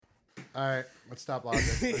All right, let's stop logic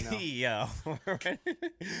right now. Yo,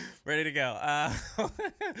 ready to go.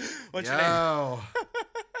 What's your name?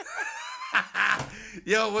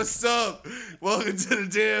 Yo, what's up? Welcome to the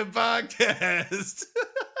damn podcast.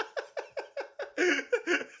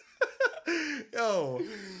 Yo,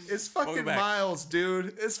 it's fucking Miles,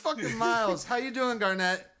 dude. It's fucking Miles. How you doing,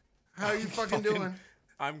 Garnett? How are you fucking doing?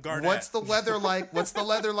 I'm Garnett. What's the weather like? What's the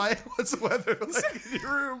weather like? What's the weather like in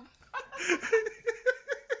your room?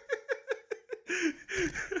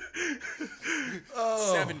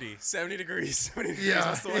 70 degrees. 70 degrees. Yeah,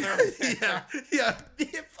 What's the weather? yeah.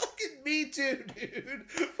 Fucking me too, dude.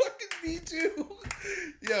 Fucking me too.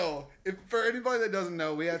 Yo, if for anybody that doesn't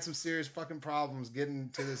know, we had some serious fucking problems getting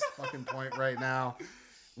to this fucking point right now.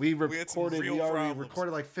 We already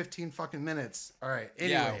recorded like 15 fucking minutes. All right.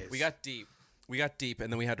 Anyways. Yeah, we got deep,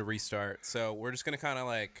 and then we had to restart. So we're just gonna kind of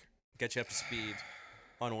like get you up to speed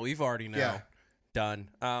on what we've already done.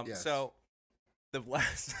 Yes. So the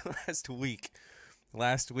last week.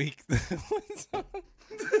 Last week,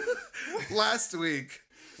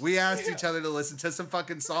 we asked each other to listen to some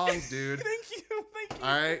fucking songs, dude. Thank you.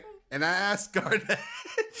 All right. And I asked Garnett,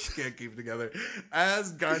 can't keep it together. I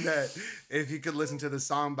asked Garnett if he could listen to the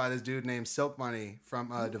song by this dude named Silk Money from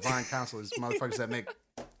Divine Council. These motherfuckers that make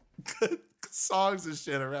songs and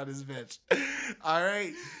shit around his bitch. All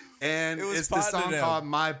right. And it's the song called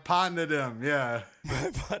My Partner Them. Yeah.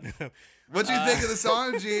 My Partner Them. What'd you think of the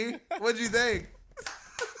song, G? What'd you think?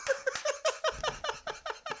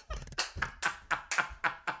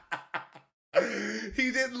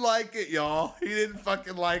 He didn't like it, y'all. He didn't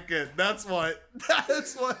fucking like it. That's what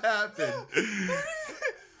happened.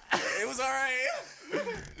 It was all right.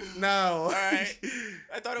 No. All right.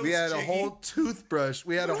 I thought it was We had jiggy. a whole toothbrush.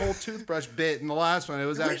 We had a whole toothbrush bit in the last one. It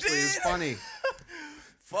was funny.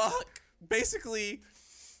 Fuck. Basically,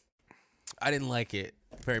 I didn't like it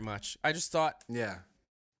very much. I just thought,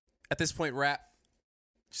 at this point, rap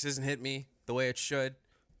just doesn't hit me the way it should.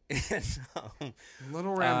 And, A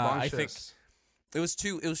little rambunctious. I think it was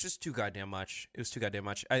just too goddamn much. It was too goddamn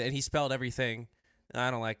much. And he spelled everything.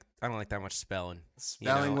 I don't like that much spelling.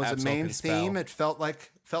 Spelling was a main theme. It felt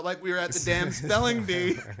like we were at the damn spelling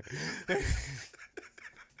bee.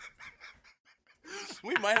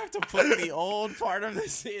 We might have to put the old part of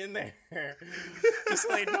this in there, just so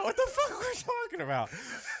they know what the fuck we're talking about.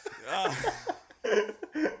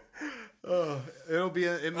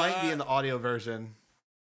 It might be in the audio version.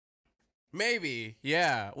 Maybe,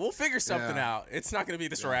 yeah. We'll figure something out. It's not going to be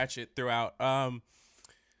this ratchet throughout. Shout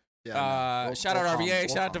out RVA,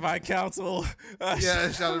 shout out Divine Council.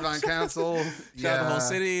 Shout out Divine Council. Shout out the whole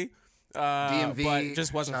city. DMV. But it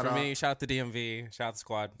just wasn't for me. Shout out to DMV. Shout out the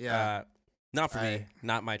squad. Yeah. Not for me.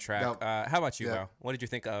 Not my track. Nope. How about you, bro? What did you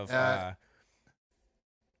think of? And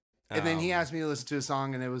then he asked me to listen to a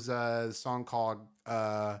song, and it was a song called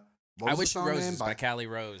I Wish You Roses by Callie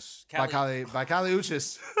Rose. By Callie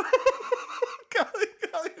Uchis.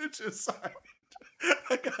 Callie Uchis, sorry.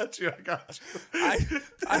 I got you.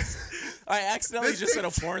 I accidentally just said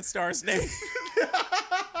a porn star's name.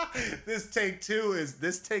 This take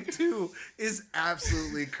two is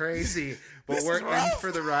absolutely crazy. But we're in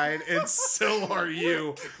for the ride, and so are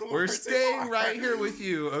you. We're staying right here with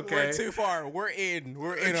you, okay? We're too far. We're in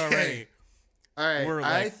already. All right. We're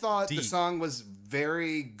I like thought deep. the song was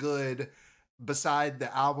very good beside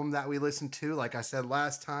the album that we listened to, like I said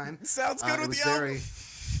last time. Sounds good with the album.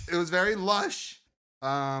 It was very lush.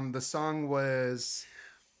 The song was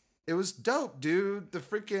dope, dude. The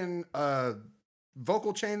freaking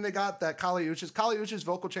vocal chain they got, that Callie Uchis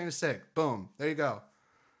vocal chain is sick. Boom. There you go.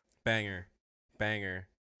 Banger.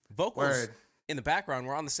 Vocals in the background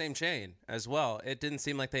were on the same chain as well. It didn't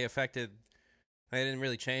seem like they didn't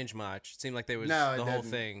really change much. It seemed like they was the whole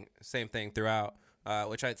thing, same thing throughout,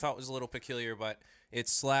 which I thought was a little peculiar, but it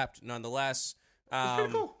slapped nonetheless. It's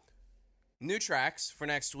pretty cool. New tracks for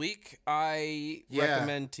next week. I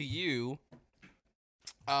recommend to you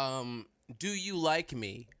Do You Like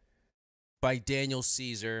Me by Daniel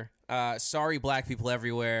Caesar. Sorry, black people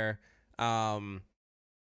everywhere.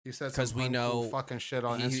 He said some uncool fucking shit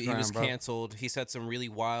on Instagram, he was bro. canceled. He said some really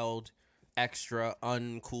wild, extra,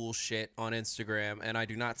 uncool shit on Instagram, and I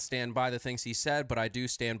do not stand by the things he said, but I do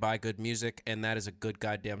stand by good music, and that is a good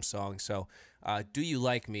goddamn song. So, Do You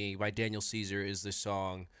Like Me by Daniel Caesar is the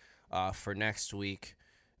song for next week.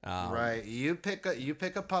 Right. You pick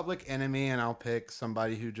a public enemy, and I'll pick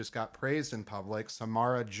somebody who just got praised in public.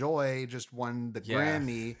 Samara Joy just won the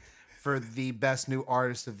Grammy for the best new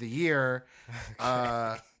artist of the year.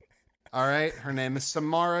 All right, her name is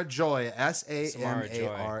Samara Joy,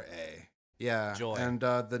 Samara. Yeah, Joy. And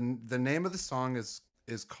the name of the song is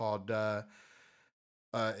called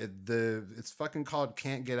It's fucking called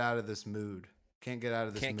 "Can't Get Out of This Mood." Can't get out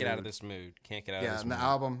of this. Can't mood. get out of this mood. Can't get out of this mood.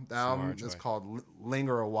 Yeah, and the album is called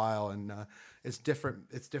 "Linger a While," and it's different.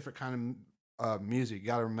 It's different kind of music. You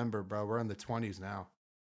got to remember, bro. We're in the 20s now.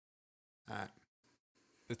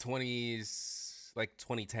 The 20s, like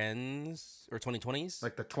 2010s or 2020s?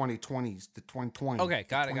 Like the 2020s, the 2020. Okay,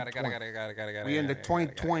 got it. We in the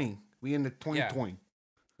 2020. We in the 2020.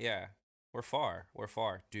 Yeah. We're far.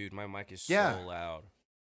 Dude, my mic is so loud.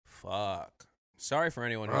 Fuck. Sorry for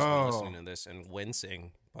anyone who's been listening to this and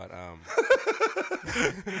wincing, but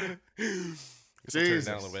just turn it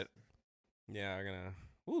down a little bit. Yeah, we're gonna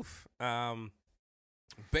woof.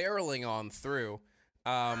 Barreling on through.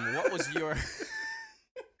 What was your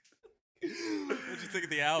what'd you think of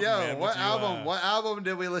the album, man? What album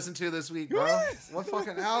did we listen to this week, bro? What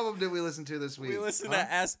fucking album did we listen to this week? We listened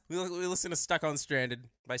to Stuck on Stranded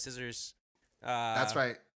by SZA. That's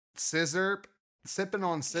right. Sipping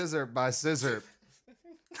on Scissor by SZA.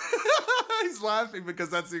 He's laughing because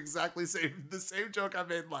that's exactly the same joke I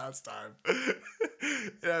made last time.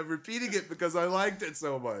 And I'm repeating it because I liked it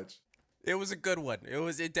so much. It was a good one.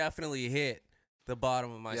 It definitely hit the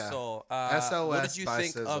bottom of my soul. SOS what did you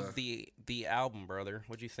think SZA. of the album, brother?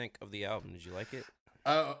 What did you think of the album? Did you like it?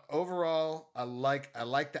 Overall, I like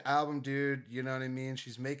the album, dude. You know what I mean?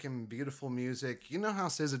 She's making beautiful music. You know how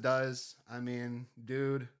SZA does. I mean,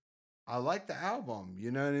 dude, I like the album. You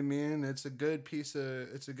know what I mean? It's a good piece of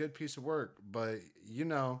work. But you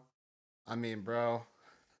know, I mean, bro,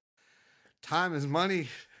 time is money.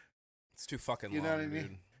 It's too fucking long. You know what I mean?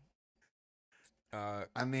 Dude.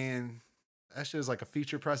 I mean, that shit is like a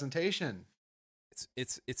feature presentation.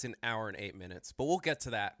 It's an hour and 8 minutes, but we'll get to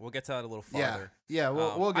that. We'll get to that a little farther. Yeah,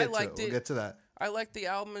 we'll get to it. We'll get to that. I liked the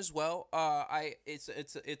album as well.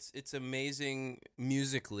 It's amazing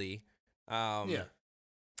musically. I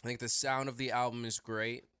think the sound of the album is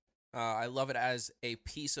great. I love it as a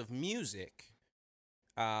piece of music.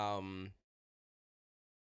 As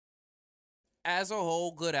a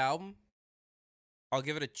whole, good album. I'll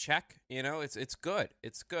give it a check. You know, it's good.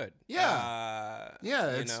 It's good. Yeah.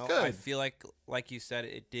 It's good. I feel like you said,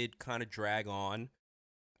 it did kind of drag on.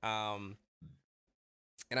 And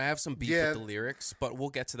I have some beef with the lyrics, but we'll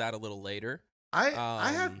get to that a little later.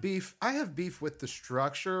 I have beef. I have beef with the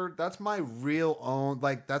structure. That's my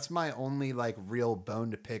that's my only real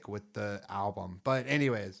bone to pick with the album. But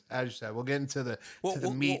anyways, as you said, we'll get into the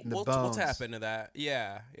meat and the bones. We'll tap into that.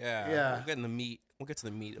 Yeah. We'll get in the meat. We'll get to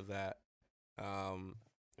the meat of that.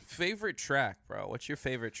 Favorite track, bro? What's your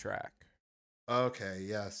favorite track? Okay,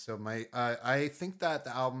 yeah. So I think that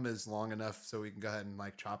the album is long enough so we can go ahead and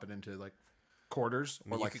chop it into quarters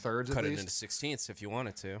or thirds at least. Cut it into 16ths if you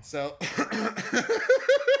wanted to. So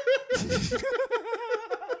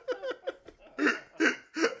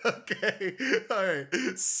okay, all right.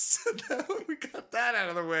 So now we got that out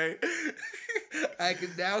of the way. I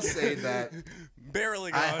can now say that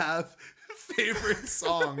barreling on. I have favorite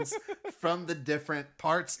songs from the different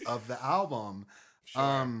parts of the album.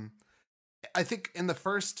 Sure. I think in the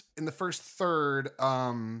first third,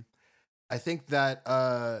 I think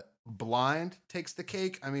that Blind takes the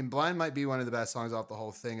cake. I mean, Blind might be one of the best songs off the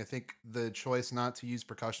whole thing. I think the choice not to use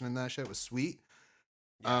percussion in that shit was sweet.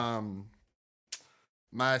 Yeah.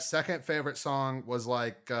 My second favorite song was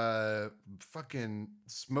fucking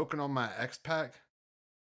Smoking on My X-Pac.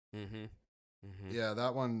 Yeah,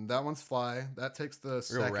 that one's fly. That takes the real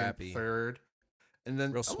second, rappy. Third. And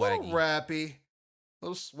then real a swaggy. little rappy, a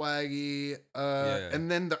little swaggy.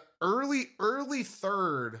 And then the early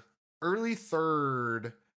third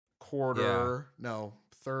quarter,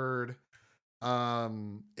 third,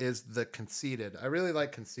 is the Conceited. I really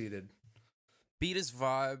like Conceited. Beat is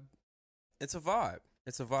vibe. It's a vibe.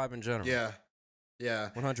 It's a vibe in general. Yeah.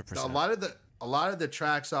 100%. A lot of the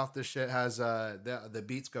tracks off this shit has the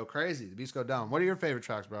beats go crazy. The beats go down. What are your favorite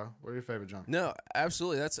tracks, bro? What are your favorite genres? No,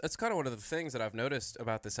 absolutely. That's kind of one of the things that I've noticed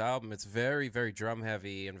about this album. It's very, very drum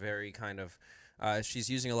heavy and very kind of she's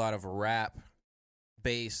using a lot of rap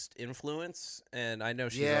based influence, and I know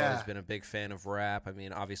she's always been a big fan of rap. I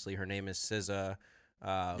mean, obviously her name is SZA.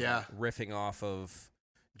 Riffing off of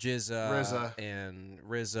RZA and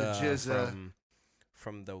RZA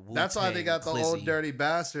from the Wu-Tang. That's why they got the Clizzy. Old Dirty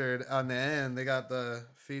Bastard on the end. They got the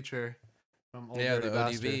feature from Old Dirty the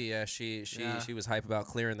Bastard. ODB. Yeah, she was hype about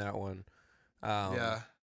clearing that one.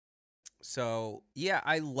 So yeah,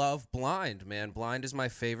 I love Blind, man. Blind is my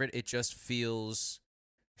favorite. It just feels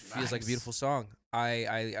like a beautiful song.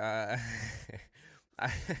 I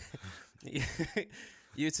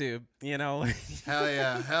YouTube, you know. Hell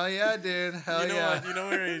yeah, dude. Hell yeah.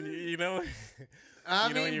 You know. I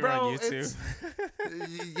you mean, when you bro, were on YouTube.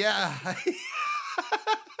 yeah.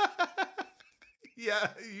 Yeah,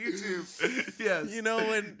 YouTube. Yes. You know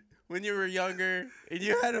when you were younger and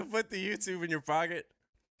you had to put the YouTube in your pocket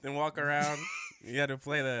and walk around, you had to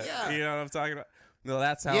play the. Yeah. You know what I'm talking about? No,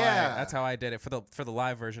 that's how I did it for the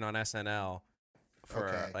live version on SNL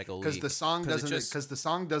for like a week. Because the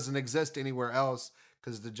song doesn't exist anywhere else.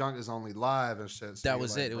 Because the junk is only live and shit. So that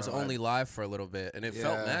was it. It was only live for a little bit, and it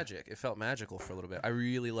felt magic. It felt magical for a little bit. I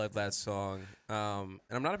really loved that song. And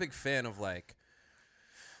I'm not a big fan of like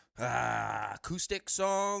acoustic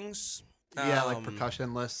songs. Like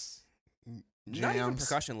percussionless jams. Not even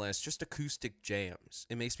percussionless, just acoustic jams.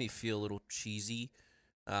 It makes me feel a little cheesy.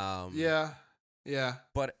 Yeah.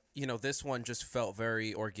 But this one just felt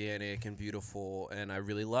very organic and beautiful, and I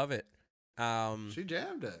really love it. She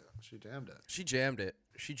jammed it. She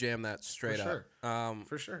jammed that straight up.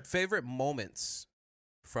 For sure. Favorite moments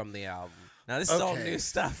from the album. Now this is all new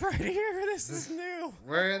stuff right here. This is new.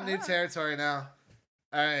 We're in new territory now.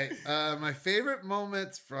 All right. My favorite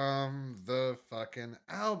moments from the fucking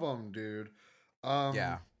album, dude.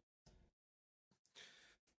 Yeah.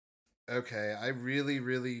 Okay, I really,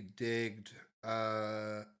 really digged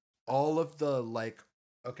all of the like.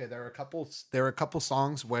 Okay, there were a couple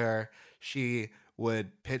songs where she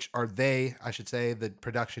would pitch, or I should say, the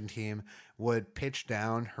production team would pitch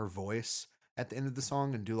down her voice at the end of the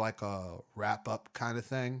song and do like a wrap up kind of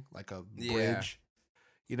thing, like a bridge.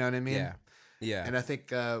 You know what I mean? Yeah. Yeah. And I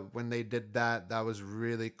think when they did that, that was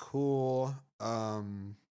really cool.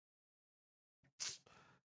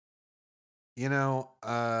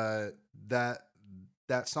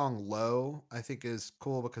 That song "Low" I think is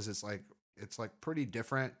cool because it's like pretty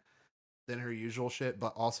different than her usual shit,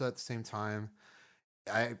 but also at the same time,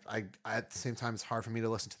 it's hard for me to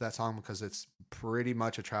listen to that song because it's pretty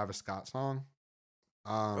much a Travis Scott song.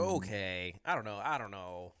 Okay, I don't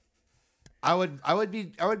know. I would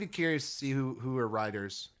be curious to see who are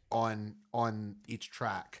writers on each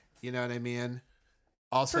track. You know what I mean?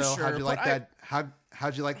 Also, sure, how'd you like that?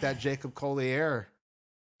 How'd you like that Jacob Collier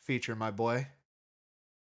feature, my boy?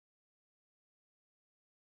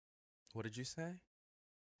 What did you say?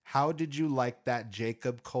 How did you like that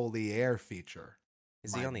Jacob Collier feature?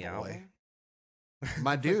 Is he on the album?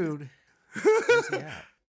 My dude. Where's he at?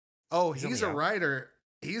 Oh, he's a writer.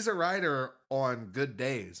 He's a writer on Good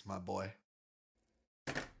Days, my boy.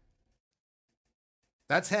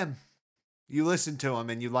 That's him. You listened to him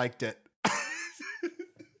and you liked it.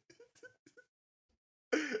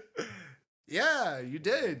 Yeah, you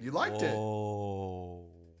did. You liked it. Whoa.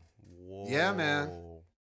 Yeah, man.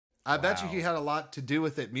 I bet you he had a lot to do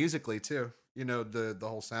with it musically too. You know, the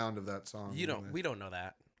whole sound of that song. We don't know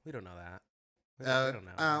that. We don't know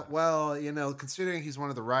that. Well, considering he's one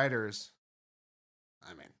of the writers,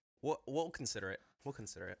 I mean, we'll consider it.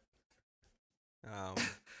 Wow.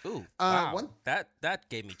 That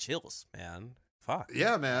gave me chills, man. Fuck.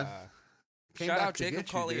 Yeah, man. Shout out Jacob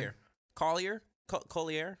Collier. Collier.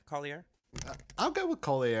 I'll go with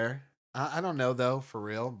Collier. I don't know though, for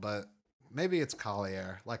real, but maybe it's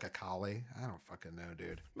Collier, like a collie. I don't fucking know,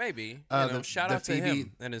 dude. Maybe. Shout out to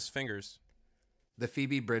him and his fingers. The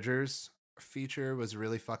Phoebe Bridgers feature was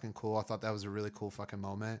really fucking cool. I thought that was a really cool fucking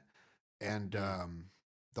moment. And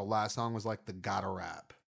the last song was like the gotta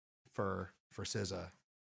rap for SZA.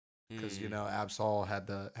 Because Ab-Soul had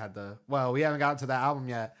the well, we haven't gotten to that album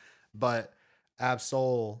yet, but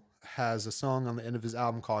Ab-Soul has a song on the end of his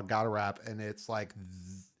album called Gotta Rap, and it's like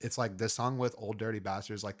this song with Old Dirty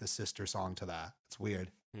Bastards, like the sister song to that. It's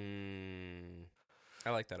weird.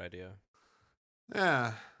 I like that idea.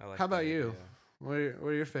 Yeah. How about you? What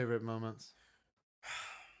are your favorite moments?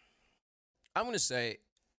 I'm gonna say,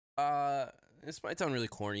 this might sound really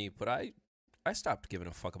corny, but I stopped giving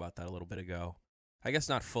a fuck about that a little bit ago. I guess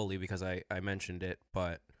not fully because I mentioned it,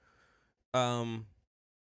 but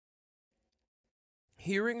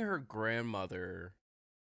hearing her grandmother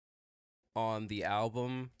on the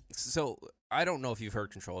album. So I don't know if you've heard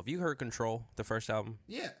Control. Have you heard Control, the first album?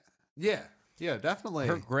 Yeah, definitely.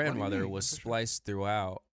 Her grandmother was spliced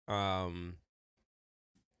throughout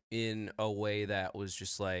in a way that was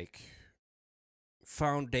just like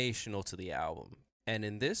foundational to the album. And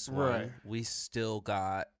in this one, we still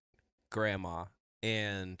got grandma.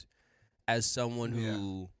 And as someone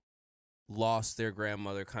who lost their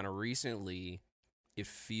grandmother kind of recently, it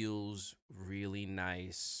feels really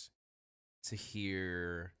nice to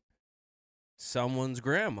hear someone's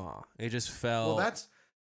grandma. It just felt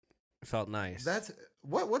felt nice. That's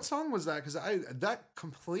what song was that? Because I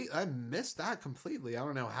missed that completely. I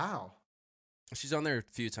don't know how. She's on there a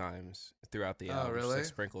few times throughout the album. Oh, really? She's like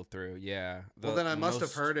sprinkled through. Yeah. Well, then I must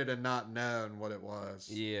have heard it and not known what it was.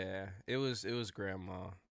 Yeah, it was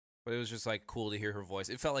grandma. But it was just like cool to hear her voice.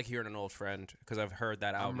 It felt like hearing an old friend because I've heard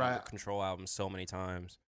that album, the Control album, so many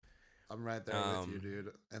times. I'm right there with you,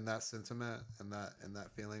 dude. And that sentiment and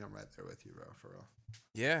that feeling, I'm right there with you, bro. For real.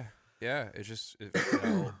 Yeah. It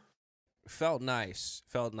felt nice.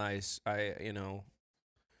 Felt nice.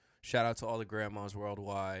 Shout out to all the grandmas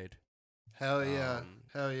worldwide. Hell yeah.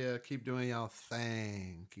 Keep doing y'all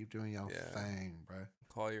thing. Thing, bro.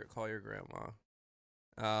 Call your grandma.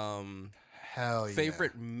 Hell yeah.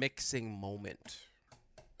 Favorite mixing moment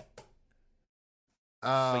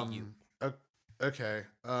for you? Okay.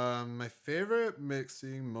 My favorite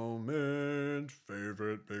mixing moment.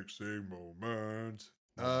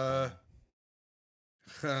 I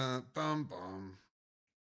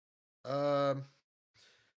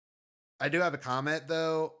do have a comment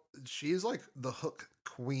though. She's like the hook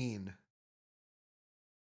queen.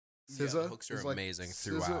 SZA, the hooks are amazing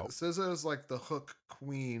throughout. SZA is like the hook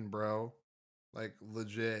queen, bro. Like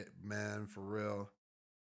legit, man, for real.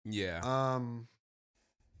 Yeah.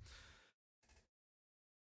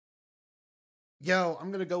 Yo,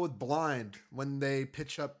 I'm gonna go with Blind when they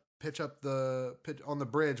pitch up on the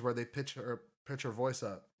bridge where they pitch her voice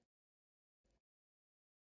up.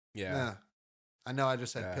 Yeah. I know I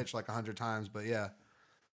just said pitch like 100 times, but yeah.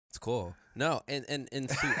 It's cool. No, and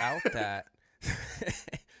throughout that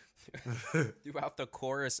throughout the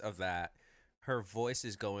chorus of that, her voice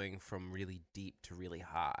is going from really deep to really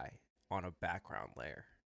high on a background layer.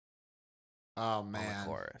 Oh man. On the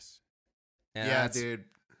chorus. And yeah, dude.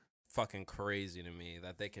 Fucking crazy to me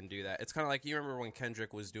that they can do that. It's kind of like, you remember when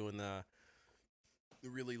Kendrick was doing the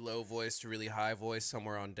really low voice to really high voice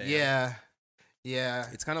somewhere on Damn? Yeah.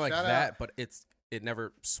 It's kind of like that, but it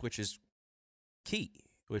never switches key,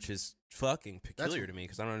 which is fucking peculiar to me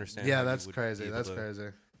because I don't understand. Yeah, that's crazy.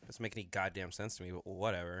 Doesn't make any goddamn sense to me, but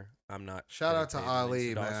whatever. I'm not. Shout out to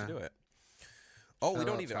Ali, man. To do it. Oh, I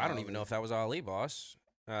don't even know if that was Ali, boss.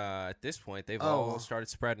 At this point, they've all started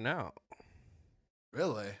spreading out.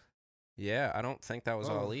 Really? Yeah, I don't think that was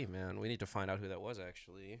Ali, man. We need to find out who that was,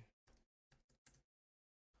 actually.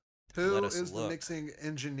 Who is the mixing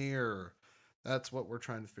engineer? That's what we're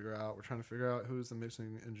trying to figure out. We're trying to figure out who's the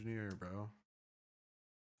mixing engineer, bro.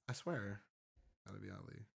 I swear. Gotta be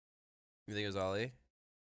Ali. You think it was Ali?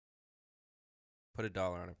 Put $1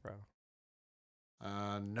 on it, bro.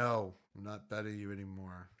 No. I'm not betting you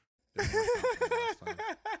anymore.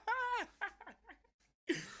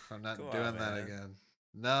 I'm not doing that again.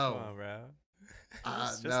 No. Come on, bro.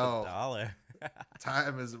 It's just no. $1.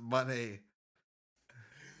 Time is money.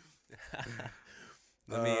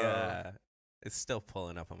 Let me it's still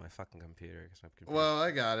pulling up on my fucking computer. Well,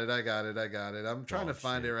 I got it. I'm trying to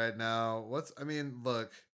find it right now. Look,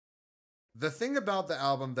 the thing about the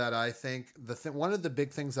album that I think one of the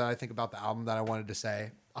big things that I think about the album that I wanted to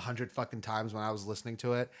say 100 fucking times when I was listening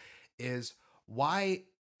to it is why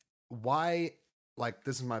like,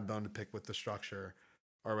 this is my bone to pick with the structure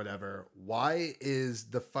or whatever. Why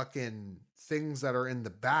is the fucking things that are in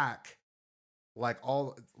the back,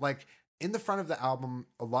 in the front of the album,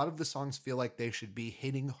 a lot of the songs feel like they should be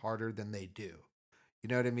hitting harder than they do. You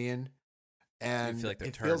know what I mean? And you feel like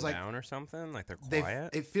they're turned down or something? Like they're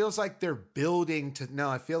quiet? It feels like they're building to... No,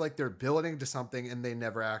 I feel like they're building to something and they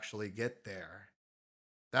never actually get there.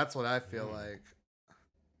 That's what I feel like.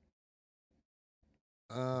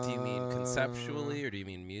 Do you mean conceptually or do you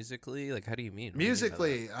mean musically? Like, how do you mean?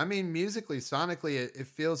 Musically. Musically, sonically, it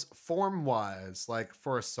feels form-wise. Like,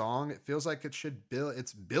 for a song, it feels like it should build...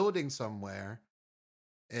 It's building somewhere.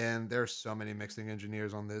 And there's so many mixing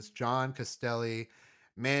engineers on this. John Castelli,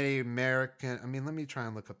 Manny American. Let me try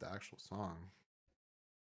and look up the actual song.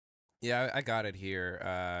 Yeah, I got it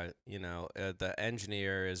here. The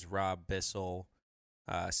engineer is Rob Bissell.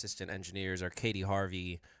 Assistant engineers are Katie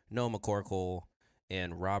Harvey, Noah McCorkle,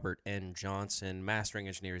 and Robert N. Johnson. Mastering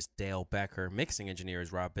engineer is Dale Becker. Mixing engineer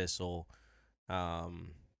is Rob Bissell. Ali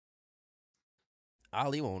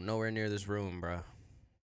won't nowhere near this room, bro.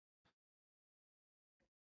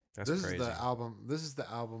 That's crazy. This is the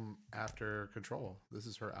album after Control. This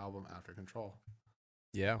is her album after Control.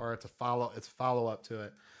 Yeah. Or it's a follow up to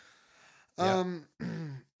it. Yeah.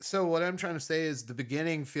 So what I'm trying to say is the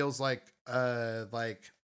beginning feels like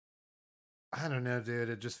I don't know, dude.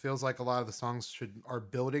 It just feels like a lot of the songs are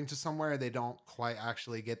building to somewhere. They don't quite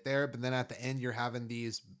actually get there. But then at the end, you're having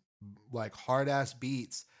these like hard ass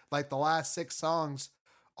beats. Like the last 6 songs,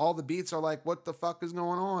 all the beats are like, what the fuck is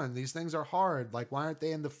going on? These things are hard. Like, why aren't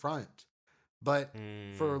they in the front? But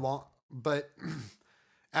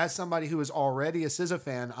as somebody who is already a SZA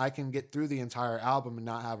fan, I can get through the entire album and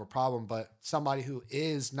not have a problem. But somebody who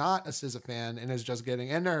is not a SZA fan and is just getting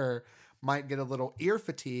into her might get a little ear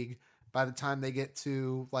fatigue by the time they get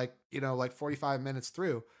to like 45 minutes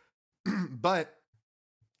through. But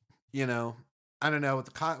I don't know,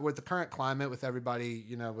 with the current climate, with everybody,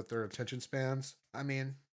 with their attention spans, I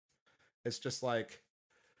mean, it's just like,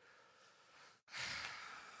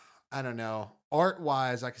 I don't know. Art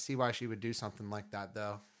wise, I can see why she would do something like that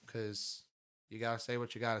though, because you gotta say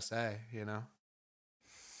what you gotta say,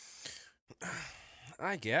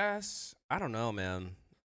 I guess. I don't know, man.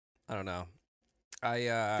 I don't know.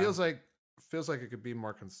 Feels like it could be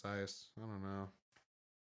more concise. I don't know.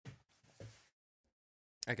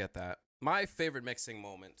 I get that. My favorite mixing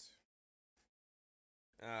moment.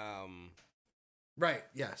 Right.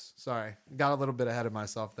 Yes. Sorry. Got a little bit ahead of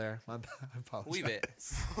myself there. I apologize. Wee bit.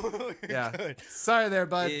 Yeah. Good. Sorry there,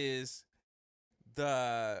 bud. Is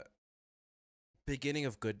the beginning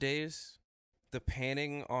of Good Days, the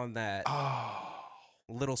panning on that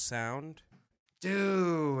little sound.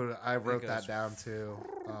 Dude, I wrote that down too.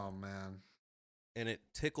 Oh, man. And it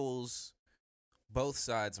tickles both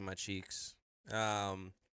sides of my cheeks.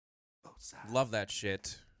 Both sides. Love that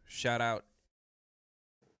shit. Shout out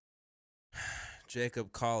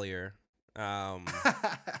Jacob Collier. And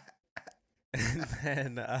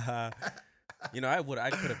then, I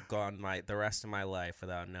could have gone the rest of my life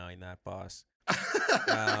without knowing that, boss.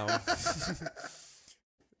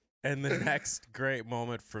 And the next great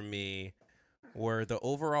moment for me were the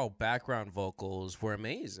overall background vocals were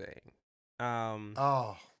amazing.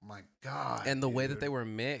 Oh my God. And the way that they were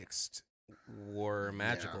mixed were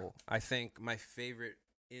magical. Yeah. I think my favorite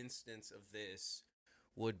instance of this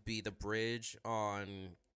would be the bridge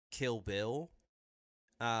on Kill Bill.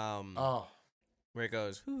 Where it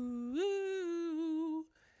goes, "Ooh,"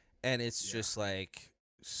 and it's just like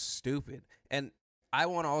stupid. And I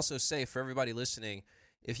want to also say for everybody listening,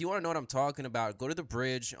 if you want to know what I'm talking about, go to the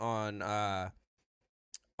bridge on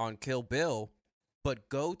Kill Bill, but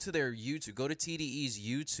go to their YouTube, go to TDE's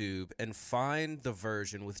YouTube and find the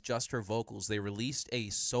version with just her vocals. They released a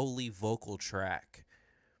solely vocal track.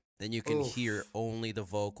 Then you can hear only the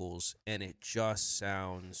vocals, and it just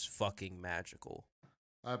sounds fucking magical.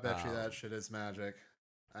 I bet you that shit is magic.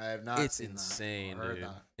 I have not it's seen insane, that. Dude.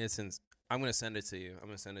 It's I'm going to send it to you.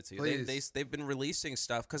 Please. They've been releasing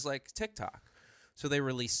stuff because, like, TikTok. So they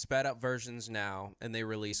release sped up versions now, and they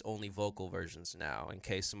release only vocal versions now in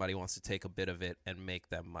case somebody wants to take a bit of it and make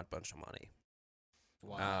them a bunch of money.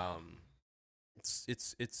 Wow.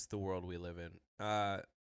 It's the world we live in.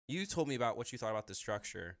 You told me about what you thought about the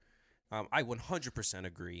structure. I 100%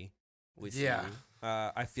 agree with you.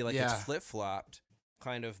 I feel like it's flip-flopped,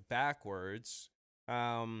 kind of backwards.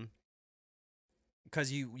 Because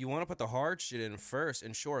you want to put the hard shit in first,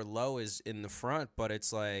 and sure, low is in the front, but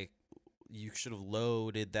it's like, you should have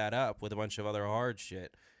loaded that up with a bunch of other hard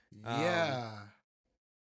shit. Then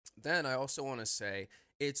I also want to say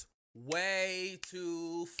it's way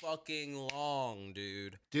too fucking long,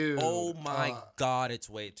 dude. Oh my God, it's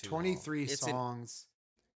way too 23 long. songs.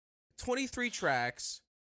 23 tracks,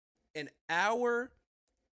 an hour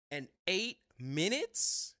and 8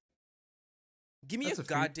 minutes? Give me a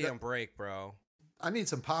goddamn break, bro. I need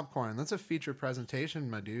some popcorn. That's a feature presentation,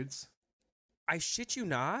 my dudes. I shit you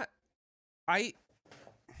not.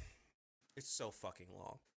 It's so fucking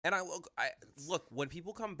long. And I look, when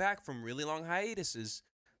people come back from really long hiatuses,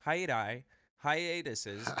 they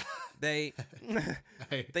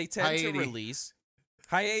tend to release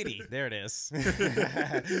hiatus. There it is.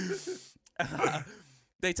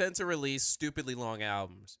 They tend to release stupidly long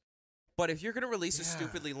albums. But if you're going to release a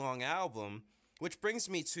stupidly long album, which brings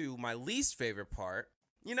me to my least favorite part,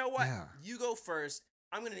 you know what? Yeah. You go first.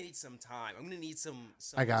 I'm going to need some time. I'm going to need some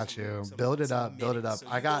I got you. Build it up. So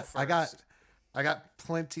I got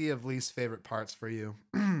plenty of least favorite parts for you.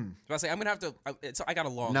 I say I'm going to have to I got a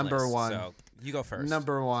long Number list, one. So you go first.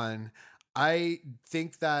 Number one. I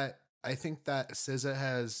think that SZA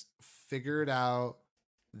has figured out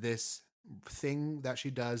this thing that she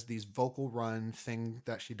does, these vocal run thing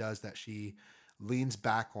that she does, that she leans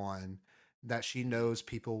back on, that she knows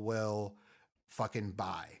people will fucking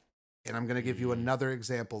buy. And I'm going to give you another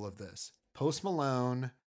example of this. Post Malone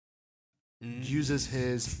uses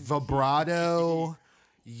his vibrato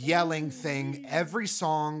yelling thing every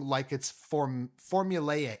song like it's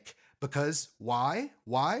formulaic. Because why?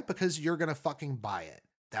 Why? Because you're going to fucking buy it.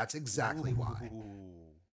 That's exactly why.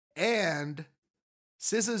 And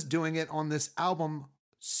SZA's doing it on this album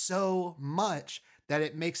so much that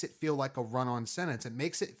it makes it feel like a run-on sentence. It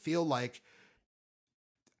makes it feel like,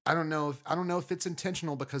 I don't know if it's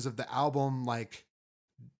intentional because of the album, like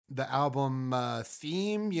the album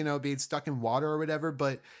theme, being stuck in water or whatever,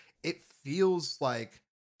 but it feels like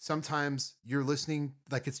sometimes you're listening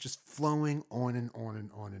like it's just flowing on and on and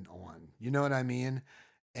on and on. You know what I mean?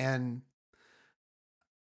 And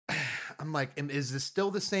I'm like, is this still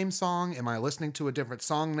the same song? Am I listening to a different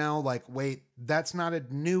song now? Like, wait, that's not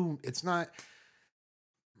it's not,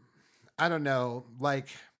 I don't know. Like,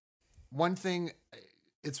 one thing,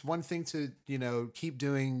 it's one thing to, keep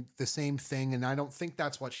doing the same thing. And I don't think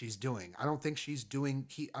that's what she's doing. I don't think she's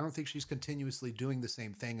continuously doing the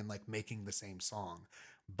same thing and like making the same song.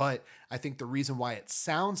 But I think the reason why it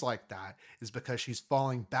sounds like that is because she's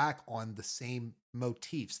falling back on the same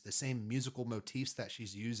motifs, the same musical motifs that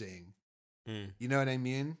she's using. You know what I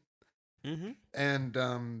mean? Mm-hmm. And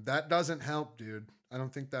that doesn't help, dude. I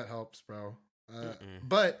don't think that helps, bro.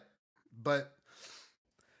 But that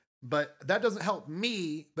doesn't help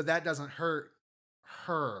me, but that doesn't hurt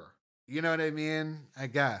her. You know what I mean? I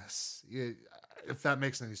guess. If that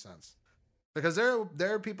makes any sense. Because there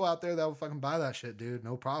are people out there that will fucking buy that shit, dude.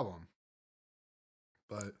 No problem.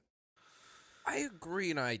 But I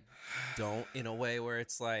agree, and I don't, in a way where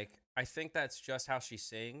it's like, I think that's just how she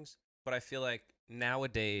sings, but I feel like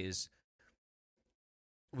nowadays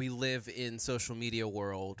we live in social media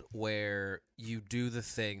world where you do the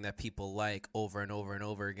thing that people like over and over and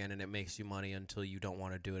over again, and it makes you money until you don't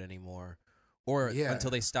want to do it anymore, or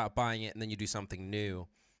until they stop buying it, and then you do something new.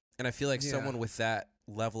 And I feel like someone with that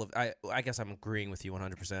level of, I guess I'm agreeing with you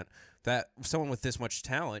 100%, that someone with this much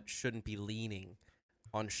talent shouldn't be leaning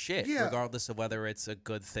on shit, regardless of whether it's a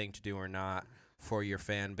good thing to do or not for your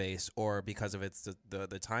fan base, or because of it's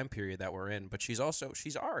the time period that we're in. But she's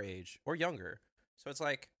our age or younger. So it's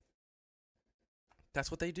like,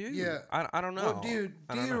 that's what they do. Yeah. I don't know. Well, dude,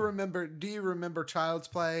 do you remember Child's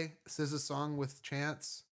Play, SZA song with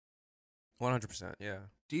Chance? 100%, yeah.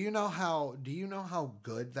 Do you know how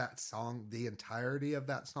good that song, the entirety of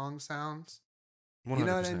that song sounds? You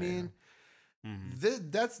know what I mean? Yeah.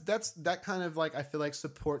 Mm-hmm. That kind of like, I feel like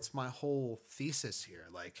supports my whole thesis here.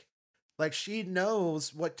 Like she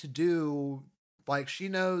knows what to do. Like she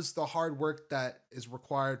knows the hard work that is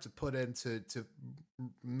required to put into to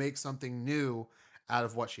make something new out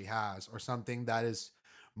of what she has, or something that is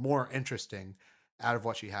more interesting out of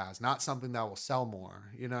what she has, not something that will sell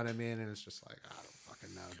more. You know what I mean? And it's just like, I don't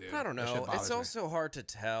fucking know, dude. I don't know. It's also hard to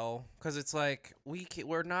tell because it's like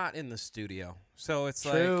we're not in the studio, so it's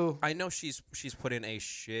like I know she's put in a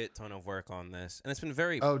shit ton of work on this, and it's been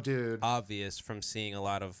very obvious from seeing a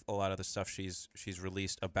lot of the stuff she's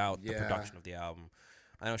released about the production of the album.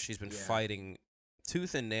 I know she's been fighting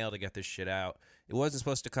tooth and nail to get this shit out. It wasn't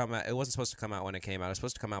supposed to come out. It wasn't supposed to come out when it came out. It was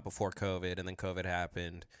supposed to come out before COVID, and then COVID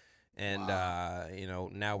happened. And,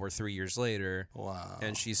 now we're 3 years later,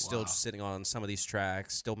 and she's still just sitting on some of these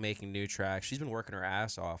tracks, still making new tracks. She's been working her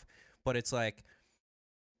ass off. But it's like,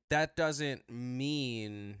 that doesn't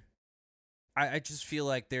mean... I just feel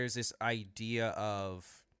like there's this idea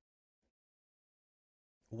of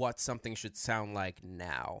what something should sound like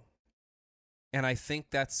now. And I think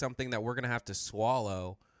that's something that we're going to have to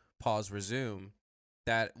swallow, pause, resume,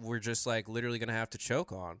 that we're just like literally going to have to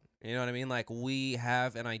choke on. You know what I mean? Like, we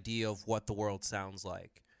have an idea of what the world sounds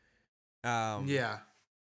like. Yeah.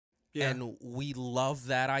 And we love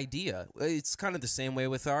that idea. It's kind of the same way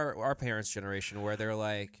with our parents' generation, where they're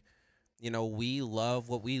like, we love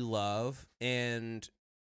what we love, and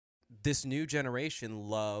this new generation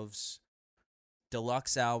loves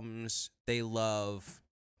deluxe albums. They love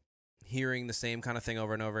hearing the same kind of thing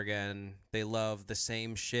over and over again. They love the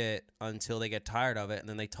same shit until they get tired of it, and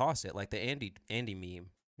then they toss it, like the Andy meme.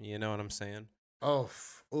 You know what I'm saying?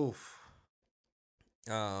 Oof.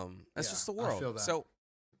 That's just the world. I feel that. So,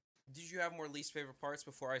 did you have more least favorite parts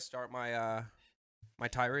before I start my my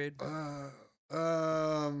tirade?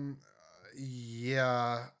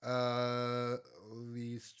 Yeah.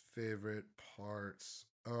 Least favorite parts.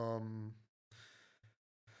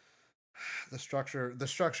 The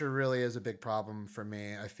structure really is a big problem for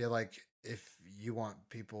me. I feel like if you want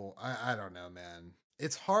people, I don't know, man.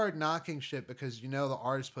 It's hard knocking shit because the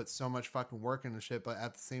artist put so much fucking work into shit, but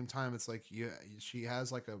at the same time, it's like she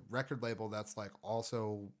has like a record label that's like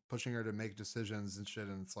also pushing her to make decisions and shit,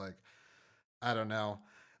 and it's like, I don't know.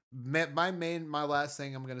 My last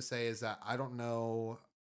thing I'm gonna say is that I don't know.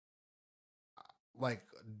 Like,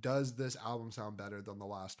 does this album sound better than the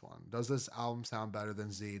last one? Does this album sound better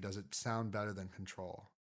than Z? Does it sound better than Control?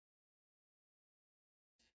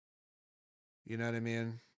 You know what I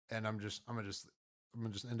mean? And I'm gonna just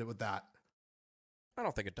end it with that. I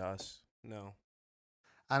don't think it does. No.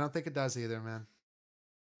 I don't think it does either, man.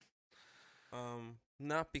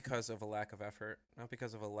 Not because of a lack of effort, not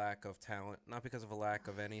because of a lack of talent, not because of a lack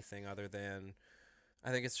of anything other than,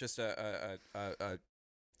 I think it's just a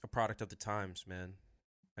product of the times, man.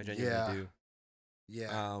 I genuinely do.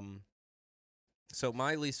 Yeah. So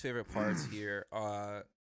my least favorite parts here,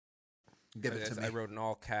 give it to me. I wrote in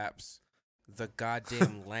all caps, the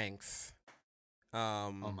goddamn length.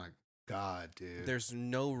 Oh my God, dude. There's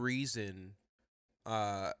no reason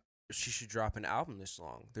she should drop an album this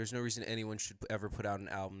long. There's no reason anyone should ever put out an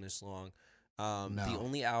album this long. No. The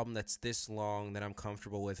only album that's this long that I'm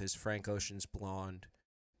comfortable with is Frank Ocean's Blonde.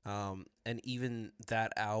 And even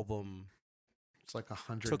that album, it's like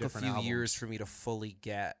 100 took different a few albums. years for me to fully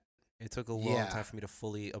get. It took a long time for me to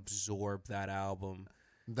fully absorb that album.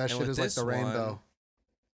 That shit is like the rainbow.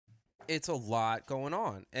 It's a lot going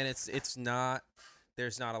on, and it's not.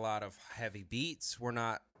 There's not a lot of heavy beats. We're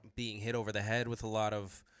not being hit over the head with a lot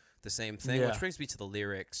of the same thing, which brings me to the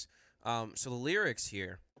lyrics. So the lyrics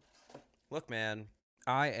here. Look, man,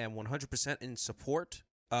 I am 100% in support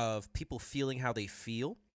of people feeling how they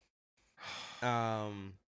feel.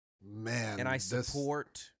 Man, and I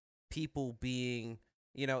support people being,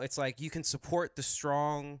 it's like you can support the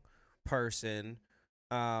strong person,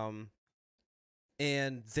 and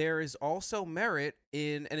there is also merit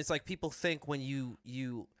in, and it's like people think when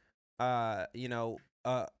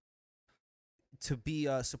to be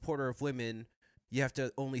a supporter of women, you have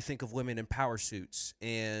to only think of women in power suits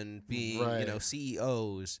and being,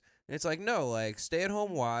 CEOs. And it's like, no, like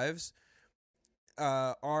stay-at-home wives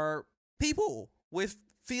are people with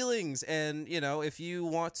feelings. And, if you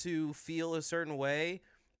want to feel a certain way,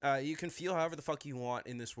 you can feel however the fuck you want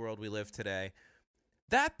in this world we live today.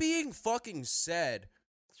 That being fucking said,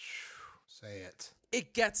 say it.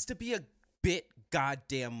 It gets to be a bit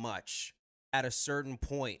goddamn much at a certain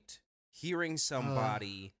point. Hearing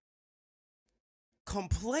somebody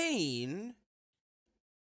complain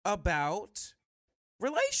about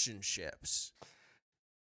relationships.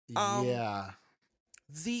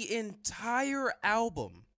 The entire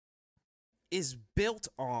album is built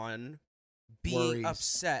on being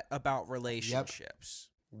upset about relationships.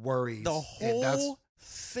 Worries. The whole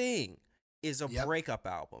thing is a breakup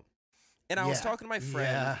album. And I was talking to my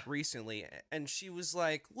friend recently, and she was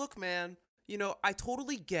like, look, man, I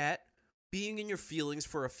totally get being in your feelings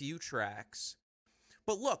for a few tracks.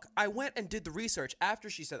 But look, I went and did the research after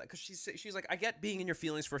she said that, because she's like, I get being in your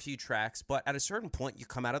feelings for a few tracks, but at a certain point, you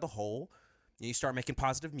come out of the hole, and you start making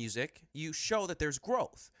positive music, you show that there's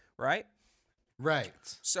growth, right? Right.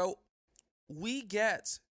 So we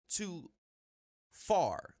get to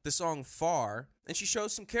Far, the song Far, and she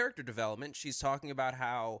shows some character development. She's talking about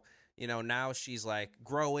how, now she's like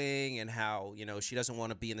growing and how, she doesn't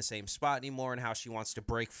want to be in the same spot anymore and how she wants to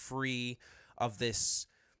break free of this,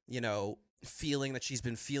 feeling that she's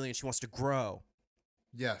been feeling and she wants to grow.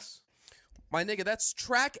 Yes. My nigga, that's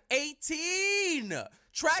track 18.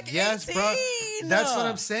 Track 18. Yes, bro. That's what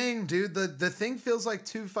I'm saying, dude. The thing feels like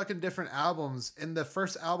two fucking different albums, and the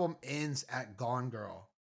first album ends at Gone Girl.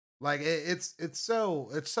 Like it's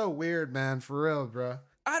so weird, man. For real, bro.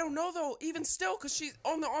 I don't know though. Even still, because she's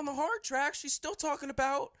on the hard track, she's still talking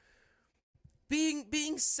about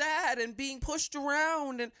being sad and being pushed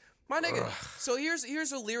around and my nigga. Ugh. So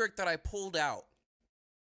here's a lyric that I pulled out.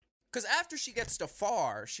 Because after she gets to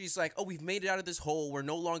Far, she's like, oh, we've made it out of this hole. We're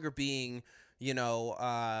no longer being,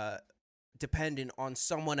 dependent on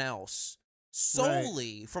someone else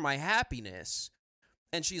solely for my happiness.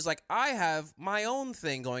 And she's like, I have my own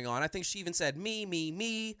thing going on. I think she even said,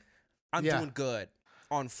 me. I'm doing good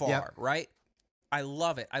on Far, right? I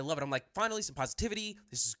love it. I'm like, finally, some positivity.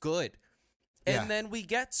 This is good. And then we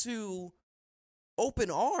get to Open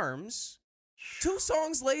Arms. 2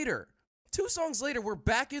 songs later, we're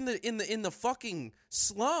back in the fucking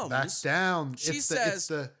slums. Back down.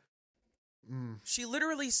 She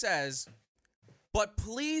literally says, but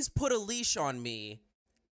please put a leash on me.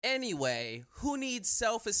 Anyway, who needs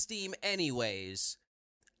self-esteem anyways?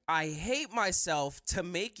 I hate myself to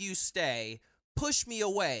make you stay. Push me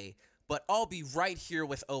away, but I'll be right here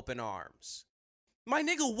with open arms. My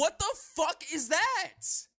nigga, what the fuck is that?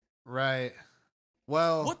 Right.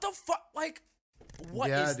 Well, what the fuck? Like, what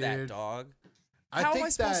is that, dog? How am I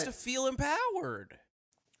supposed to feel empowered?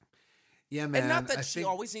 Yeah, man. And not that she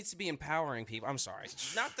always needs to be empowering people. I'm sorry.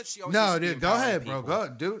 Not that she always needs to be empowering people. No, dude,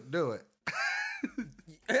 go ahead, bro. Go do it.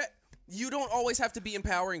 You don't always have to be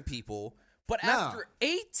empowering people, but after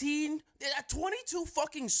 22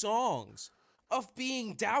 fucking songs of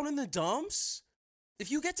being down in the dumps, if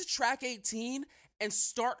you get to track 18 and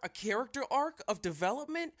start a character arc of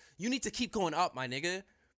development, you need to keep going up, my nigga.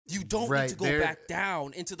 You don't need to go back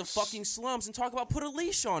down into the fucking slums and talk about put a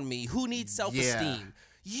leash on me. Who needs self-esteem?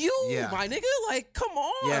 my nigga, like, come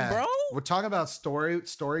on, bro. We're talking about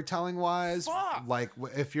storytelling wise. Fuck. Like,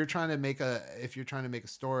 if you're trying to make a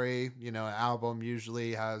story, an album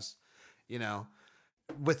usually has,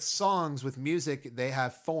 with songs, with music, they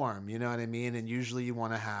have form. You know what I mean? And usually you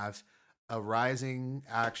want to have a rising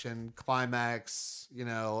action climax,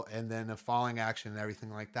 and then a falling action and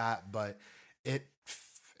everything like that. But it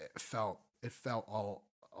felt all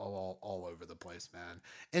over the place,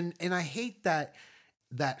 man. And I hate that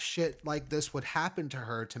shit like this would happen to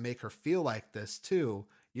her to make her feel like this too.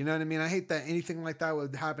 You know what I mean? I hate that anything like that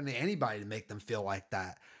would happen to anybody to make them feel like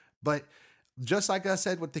that. But just like I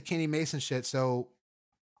said with the Kenny Mason shit, so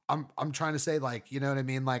I'm trying to say, like, you know what I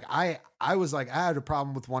mean? Like, I was like, I had a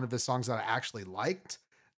problem with one of his songs that I actually liked,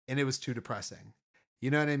 and it was too depressing.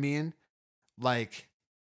 You know what I mean? Like,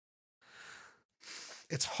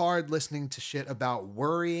 it's hard listening to shit about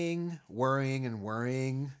worrying.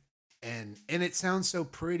 And it sounds so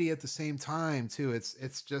pretty at the same time too. It's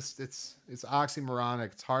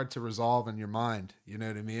oxymoronic. It's hard to resolve in your mind. You know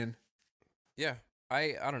what I mean? Yeah.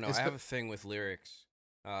 I don't know. I have a thing with lyrics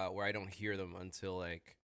where I don't hear them until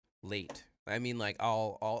like late. I mean, like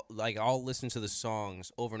I'll listen to the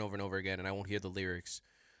songs over and over and over again, and I won't hear the lyrics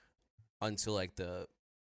until like the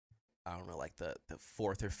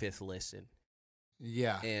fourth or fifth listen.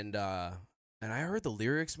 Yeah. And I heard the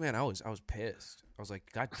lyrics, man. I was pissed. I was like,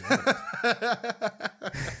 God damn it.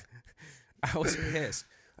 I was pissed.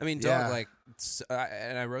 I mean, dog, like,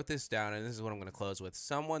 and I wrote this down, and this is what I'm going to close with.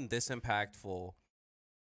 Someone this impactful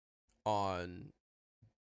on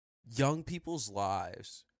young people's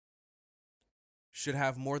lives should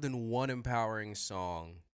have more than one empowering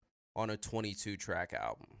song on a 22-track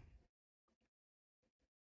album.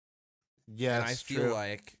 Yes, and I feel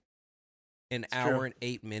like an hour and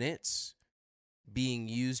 8 minutes being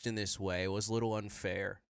used in this way was a little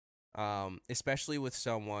unfair, especially with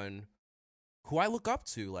someone who I look up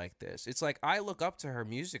to like this. It's like I look up to her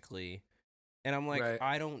musically, and I'm like,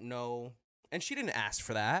 I don't know. And she didn't ask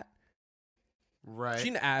for that. Right. She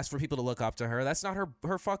didn't ask for people to look up to her. That's not her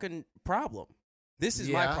fucking problem. This is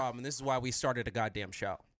my problem, and this is why we started a goddamn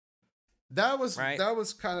show. That was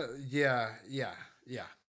kind of yeah.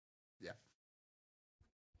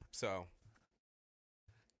 So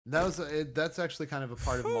that's actually kind of a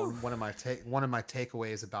part of one of my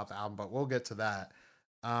takeaways about the album, but we'll get to that.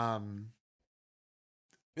 And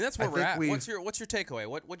that's where we're at. What's your takeaway?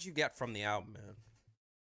 What'd you get from the album, man?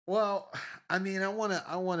 Well, I mean, I do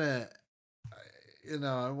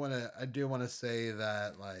want to say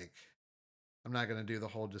that, like, I'm not going to do the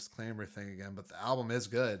whole disclaimer thing again, but the album is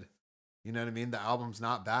good. You know what I mean? The album's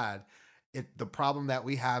not bad. The problem that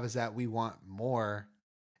we have is that we want more,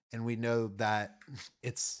 and we know that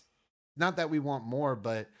it's not that we want more,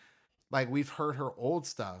 but like, we've heard her old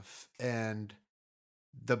stuff, and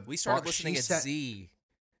we started listening at Z.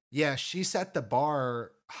 Yeah, she set the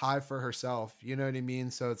bar high for herself. You know what I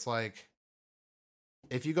mean? So it's like,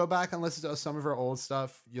 if you go back and listen to some of her old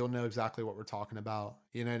stuff, you'll know exactly what we're talking about.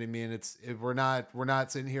 You know what I mean? We're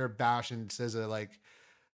not sitting here bashing SZA. Like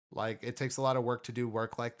it takes a lot of work to do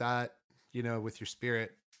work like that, with your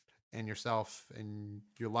spirit and yourself and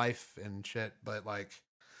your life and shit. But like,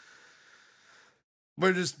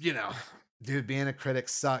 we're just, dude, being a critic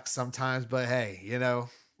sucks sometimes, but hey,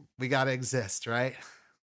 we got to exist, right?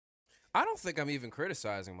 I don't think I'm even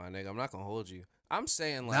criticizing, my nigga. I'm not going to hold you. I'm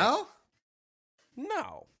saying, like,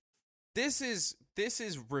 No. This is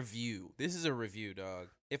review. This is a review, dog.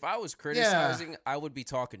 If I was criticizing, I would be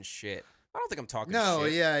talking shit. I don't think I'm talking shit. No,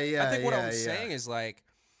 yeah. I think what I'm saying is, like,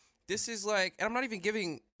 this is like, and I'm not even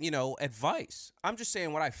giving, advice. I'm just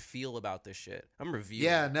saying what I feel about this shit. I'm reviewing.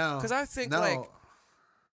 Yeah, no. Because I think, like,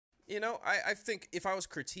 I think if I was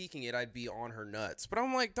critiquing it, I'd be on her nuts. But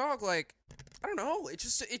I'm like, dog, like, I don't know. It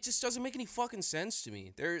just doesn't make any fucking sense to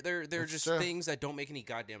me. They're just things that don't make any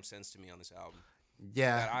goddamn sense to me on this album.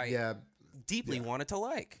 Yeah, that I deeply wanted to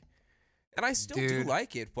like. And I still do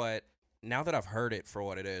like it, but now that I've heard it for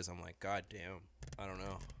what it is, I'm like, God damn, I don't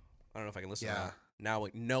know. I don't know if I can listen to that. Now,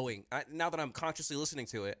 now that I'm consciously listening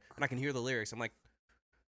to it and I can hear the lyrics, I'm like,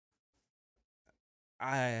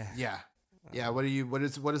 what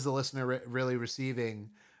is the listener really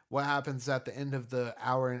receiving? What happens at the end of the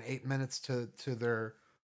hour and 8 minutes to their,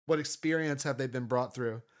 what experience have they been brought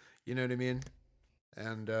through? You know what I mean?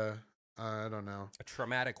 And I don't know. A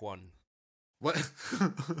traumatic one. What?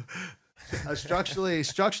 Structurally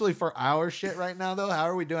for our shit right now, though, how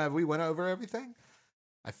are we doing? Have we went over everything?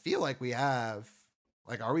 I feel like we have.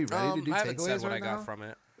 Like, are we ready to do takeaways right now? I haven't said what I got from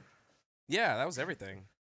it. Yeah, that was everything.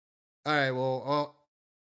 All right, well,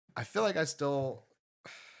 I feel like I still...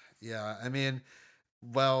 Yeah, I mean,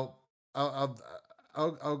 well,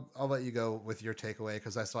 I'll let you go with your takeaway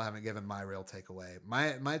because I still haven't given my real takeaway.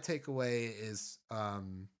 My takeaway is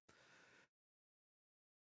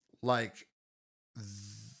like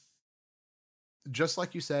just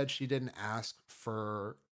like you said, she didn't ask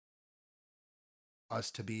for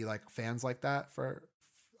us to be like fans like that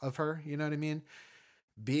of her. You know what I mean?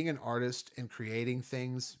 Being an artist and creating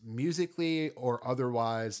things musically or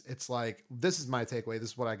otherwise, it's like, this is my takeaway.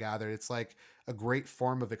 This is what I gathered. It's like a great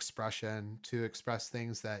form of expression to express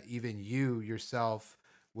things that even you yourself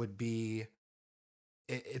would be.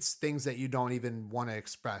 It's things that you don't even want to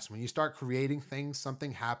express. When you start creating things,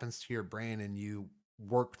 something happens to your brain and you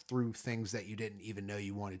work through things that you didn't even know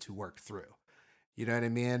you wanted to work through. You know what I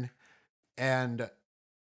mean? And,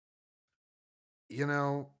 you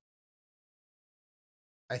know,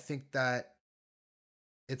 I think that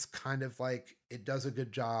it's kind of like it does a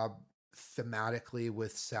good job thematically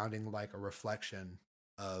with sounding like a reflection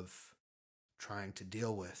of trying to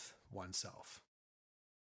deal with oneself,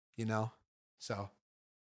 you know? So,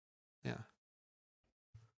 yeah.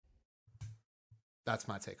 That's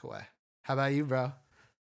my takeaway. How about you, bro?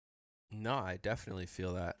 No, I definitely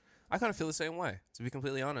feel that. I kind of feel the same way, to be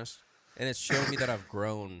completely honest. And it's showed me that I've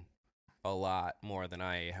grown a lot more than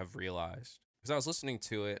I have realized. Because I was listening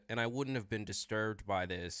to it, and I wouldn't have been disturbed by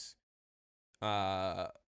this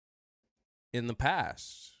in the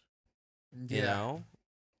past. Yeah. You know?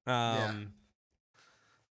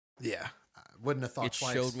 Yeah. I wouldn't have thought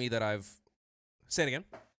twice. It showed me that I've... Say it again.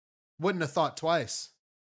 Wouldn't have thought twice.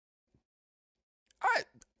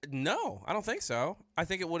 No, I don't think so. I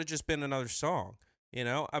think it would have just been another song. You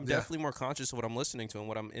know? I'm definitely more conscious of what I'm listening to and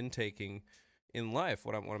what I'm intaking in life,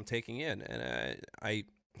 what I'm taking in. And I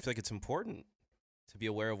feel like it's important to be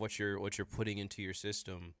aware of what you're putting into your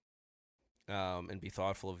system, and be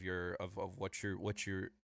thoughtful of what you're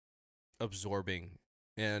absorbing.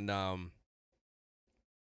 And I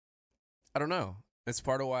don't know. It's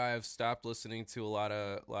part of why I've stopped listening to a lot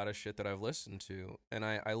of shit that I've listened to. And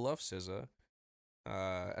I love SZA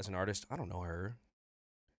as an artist. I don't know her.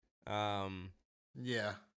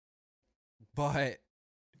 Yeah. But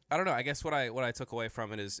I don't know. I guess what I took away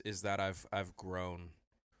from it is that I've grown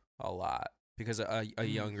a lot, because a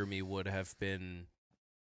younger me would have been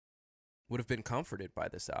comforted by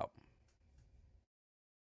this album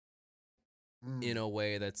in a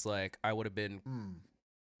way that's like I would have been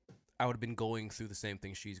going through the same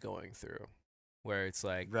thing she's going through, where it's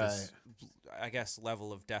like this, I guess,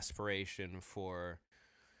 level of desperation for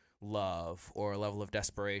love, or a level of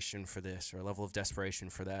desperation for this, or a level of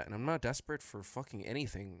desperation for that. And I'm not desperate for fucking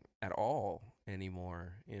anything at all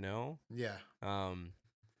anymore, you know? Yeah.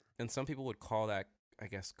 And some people would call that, I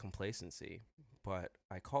guess, complacency, but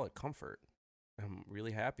I call it comfort. I'm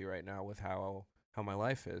really happy right now with how my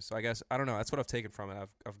life is. So I guess, I don't know, that's what I've taken from it.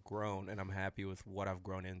 I've grown, and I'm happy with what I've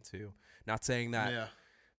grown into. Not saying that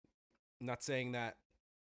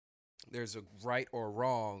there's a right or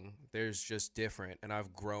wrong. There's just different, and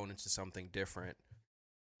I've grown into something different.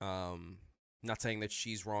 Not saying that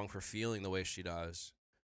she's wrong for feeling the way she does,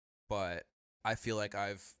 but I feel like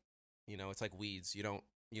it's like weeds. You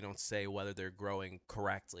don't say whether they're growing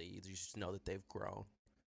correctly. You just know that they've grown.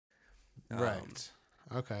 Right.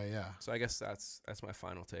 Okay. Yeah. So I guess that's my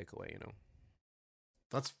final takeaway. You know.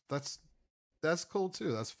 That's cool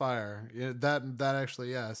too. That's fire. Yeah, that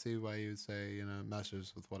actually, I see why you would say,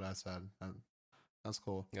 meshes with what I said. That's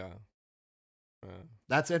cool. Yeah.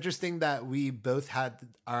 That's interesting that we both had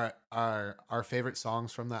our favorite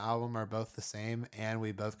songs from the album are both the same, and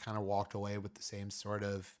we both kind of walked away with the same sort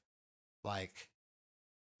of like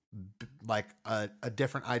a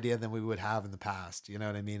different idea than we would have in the past. You know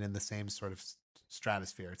what I mean? In the same sort of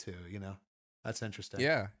stratosphere too. That's interesting.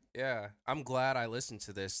 Yeah. Yeah, I'm glad I listened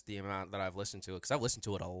to this the amount that I've listened to it, because I've listened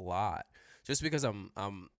to it a lot. Just because I'm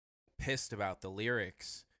pissed about the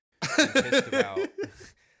lyrics, I'm pissed about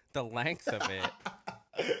the length of it.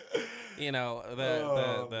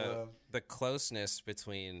 The closeness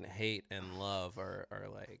between hate and love are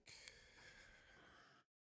like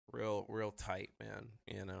real tight, man.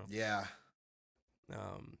 Yeah.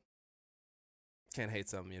 Can't hate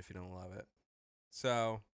something if you don't love it.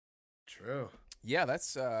 So true. Yeah,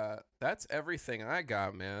 that's everything I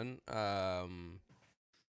got, man.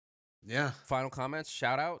 Yeah. Final comments,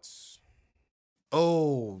 shout outs.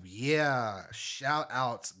 Oh yeah, shout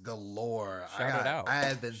outs galore. Shout it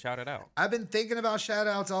out. I've been thinking about shout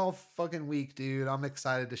outs all fucking week, dude. I'm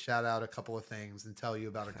excited to shout out a couple of things and tell you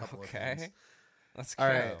about a couple of things. Let's go. All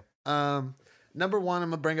right. Number one, I'm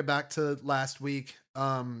gonna bring it back to last week.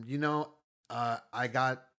 I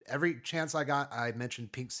got every chance I got, I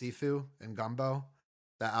mentioned Pink Sifu and Gumbo.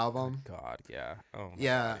 That album. God, yeah. Oh my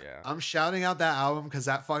yeah. God, yeah. I'm shouting out that album because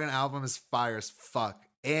that fucking album is fire as fuck.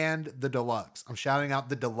 And the deluxe. I'm shouting out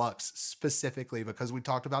the deluxe specifically because we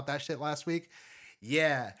talked about that shit last week.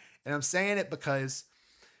 Yeah. And I'm saying it because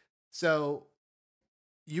so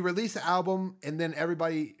you release the album and then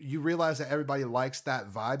you realize that everybody likes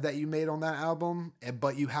that vibe that you made on that album.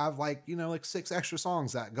 But you have like 6 extra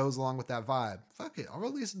songs that goes along with that vibe. Fuck it. I'll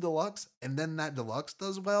release a deluxe. And then that deluxe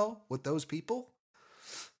does well with those people.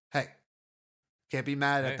 Hey, can't be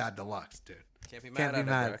mad at that deluxe, dude. Can't be mad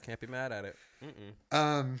at it. Can't be mad at it.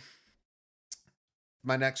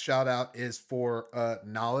 My next shout out is for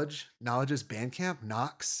Knowledge. Knowledge's Bandcamp,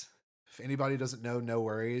 Knox. If anybody doesn't know, no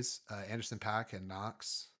worries. Anderson .Paak and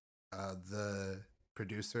Knox, the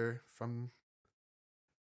producer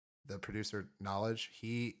Knowledge.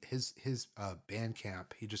 His Bandcamp.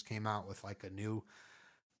 He just came out with like a new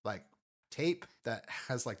like tape that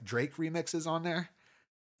has like Drake remixes on there.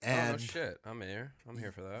 And, oh shit! I'm here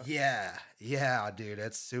for that. Yeah, dude,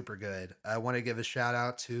 it's super good. I want to give a shout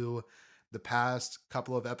out to the past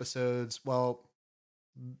couple of episodes. Well,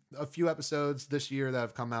 a few episodes this year that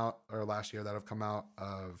have come out, or last year that have come out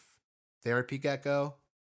of Therapy Gecko.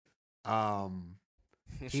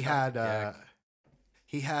 He had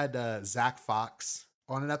Zach Fox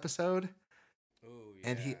on an episode. Oh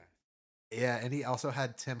yeah. And he also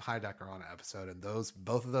had Tim Heidecker on an episode, and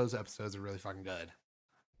both of those episodes are really fucking good.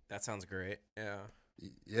 That sounds great. Yeah.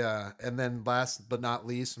 Yeah. And then last but not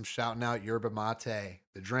least, I'm shouting out Yerba Mate,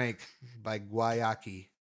 the drink by Guayaki.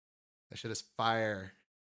 That shit is fire.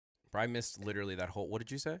 I missed literally that whole. What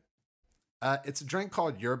did you say? It's a drink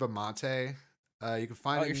called Yerba Mate. You can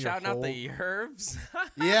find it in you're shouting out the herbs?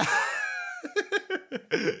 Yeah.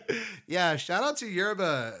 Yeah, shout out to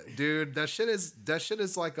Yerba, dude. That shit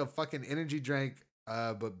is like a fucking energy drink,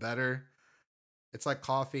 but better. It's like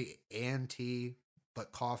coffee and tea.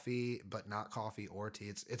 But coffee, but not coffee or tea.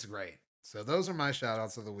 It's great. So those are my shout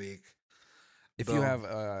outs of the week. If you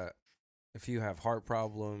have heart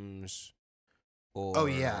problems or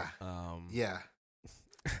yeah.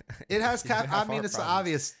 It has I mean it's the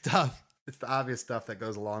obvious stuff. It's the obvious stuff that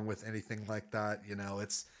goes along with anything like that,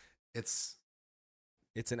 it's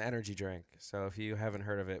an energy drink. So if you haven't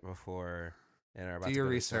heard of it before and are about do to your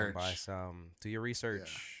go research. Buy some, do your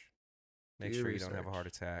research. Yeah. Make sure you don't have a heart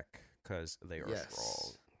attack. Because they are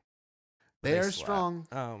strong. They are strong.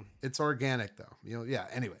 It's organic though. Yeah.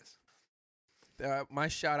 Anyways, my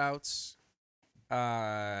shout outs: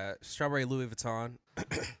 Strawberry Louis Vuitton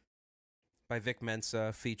by Vic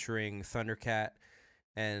Mensa featuring Thundercat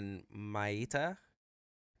and Maita.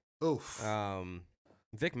 Oof.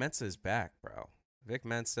 Vic Mensa is back, bro. Vic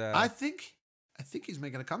Mensa. I think he's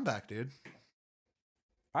making a comeback, dude.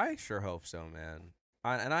 I sure hope so, man.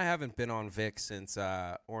 And I haven't been on Vic since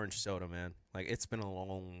Orange Soda, man. Like, it's been a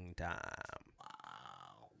long time.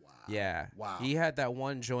 Wow. Yeah. Wow. He had that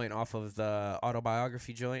one joint off of the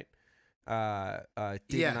autobiography joint. Didn't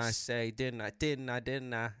I say, didn't I?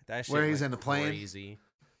 That shit where he's in the plane? Crazy.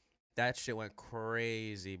 That shit went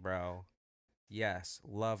crazy, bro. Yes.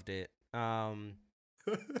 Loved it. And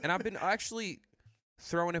I've been actually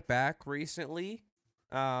throwing it back recently.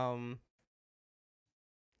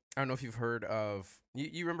 I don't know if you've heard of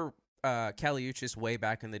you remember Caliuchis way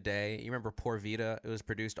back in the day. You remember Por Vida? It was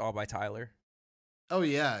produced all by Tyler. Oh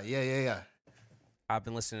yeah. I've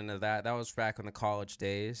been listening to that. That was back in the college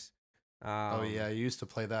days. Oh yeah, you used to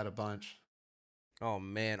play that a bunch. Oh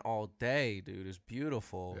man, all day, dude. It's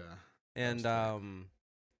beautiful. Yeah. And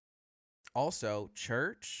also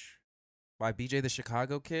Church by BJ the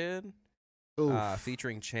Chicago Kid,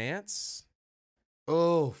 featuring Chance.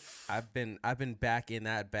 Oh, I've been back in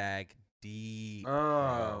that bag deep.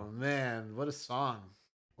 Oh man, what a song!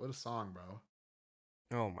 What a song, bro!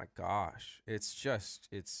 Oh my gosh, it's just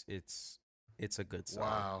it's a good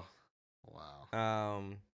Wow.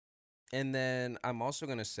 song. And then I'm also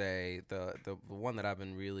gonna say the one that I've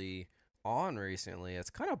been really on recently.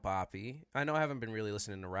 It's kind of boppy. I know I haven't been really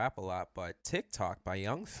listening to rap a lot, but TikTok by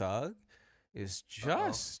Young Thug is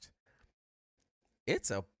just.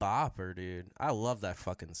 It's a bopper, dude. I love that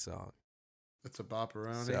fucking song. It's a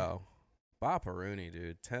bopperoni. So, bopperoni,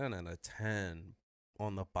 dude. 10 out of 10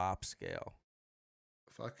 on the bop scale.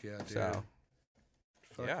 Fuck yeah, dude. So,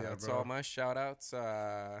 Fuck that's bro. all my shout-outs.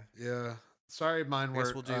 Yeah. Sorry mine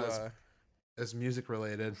weren't as music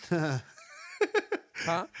related.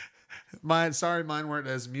 Huh? Mine weren't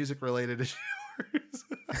as music related as yours.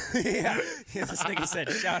 yeah, this nigga said,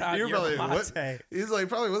 shout out your mate. He's like,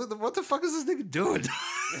 probably, what the fuck is this nigga doing?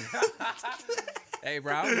 Hey,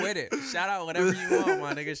 bro, I'm with it. Shout out whatever you want,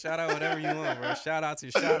 my nigga. Shout out whatever you want, bro. Shout out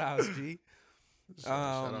to shout outs, G.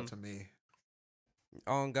 Shout out to me.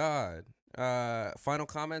 On God. Final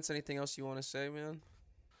comments? Anything else you want to say, man?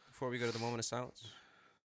 Before we go to the moment of silence?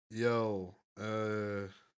 Yo,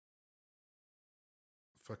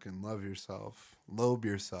 fucking love yourself. Lobe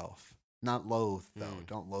yourself. Not loathe, though.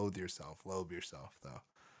 Don't loathe yourself. Lobe yourself, though.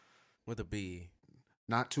 With a B.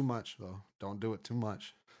 Not too much, though. Don't do it too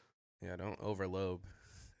much. Yeah, don't overlobe.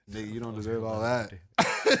 Nigga, you don't deserve all that.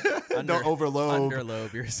 Don't overlobe.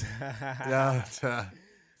 Underlobe yourself. Yeah.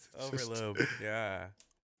 Overlobe. Yeah.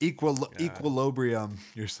 Equilibrium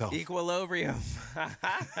yourself. Equilibrium.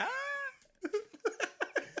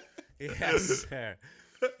 Yes, sir.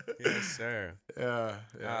 Yes, sir.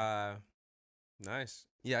 Yeah. Nice.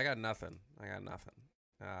 Yeah, I got nothing.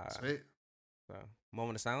 Sweet. So,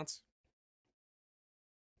 moment of silence?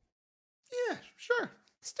 Yeah, sure.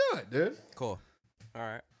 Let's do it, dude. Cool. All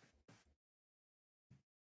right.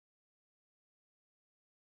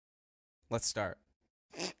 Let's start.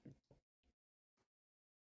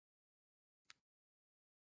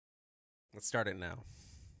 Let's start it now.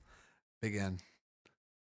 Begin.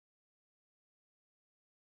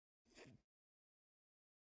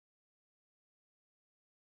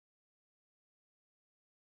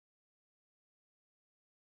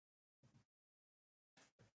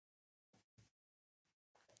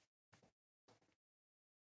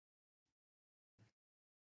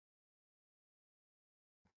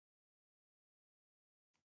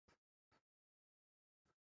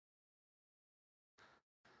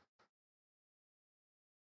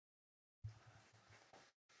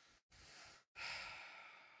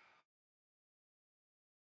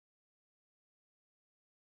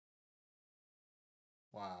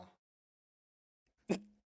 Wow.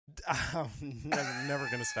 I'm never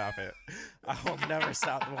going to stop it. I will never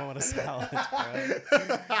stop the moment of silence, bro.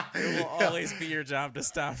 It will always be your job to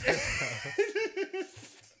stop it, bro.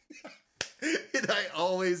 And I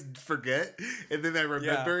always forget. And then I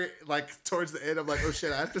remember, like, towards the end, I'm like, oh,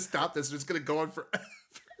 shit, I have to stop this. It's going to go on forever.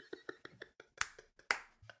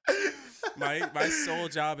 My sole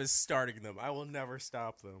job is starting them. I will never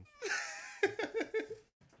stop them.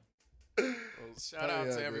 Shout out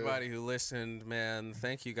to everybody who listened, man.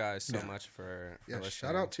 Thank you guys so much for listening.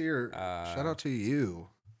 Shout out to you.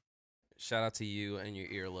 Shout out to you and your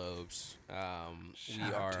earlobes. We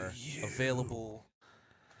are available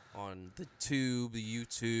on the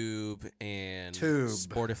YouTube, and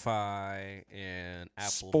Spotify, and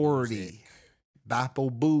Apple Music.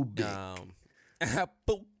 Apple Boobic.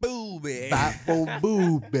 Apple Boobic. Apple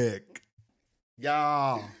Boobic.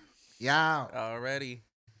 Y'all. Already.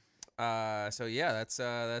 So yeah, that's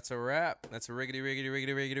a wrap. That's a riggedy.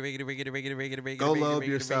 Go Lobe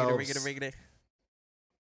yourselves.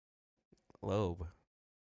 Lobe.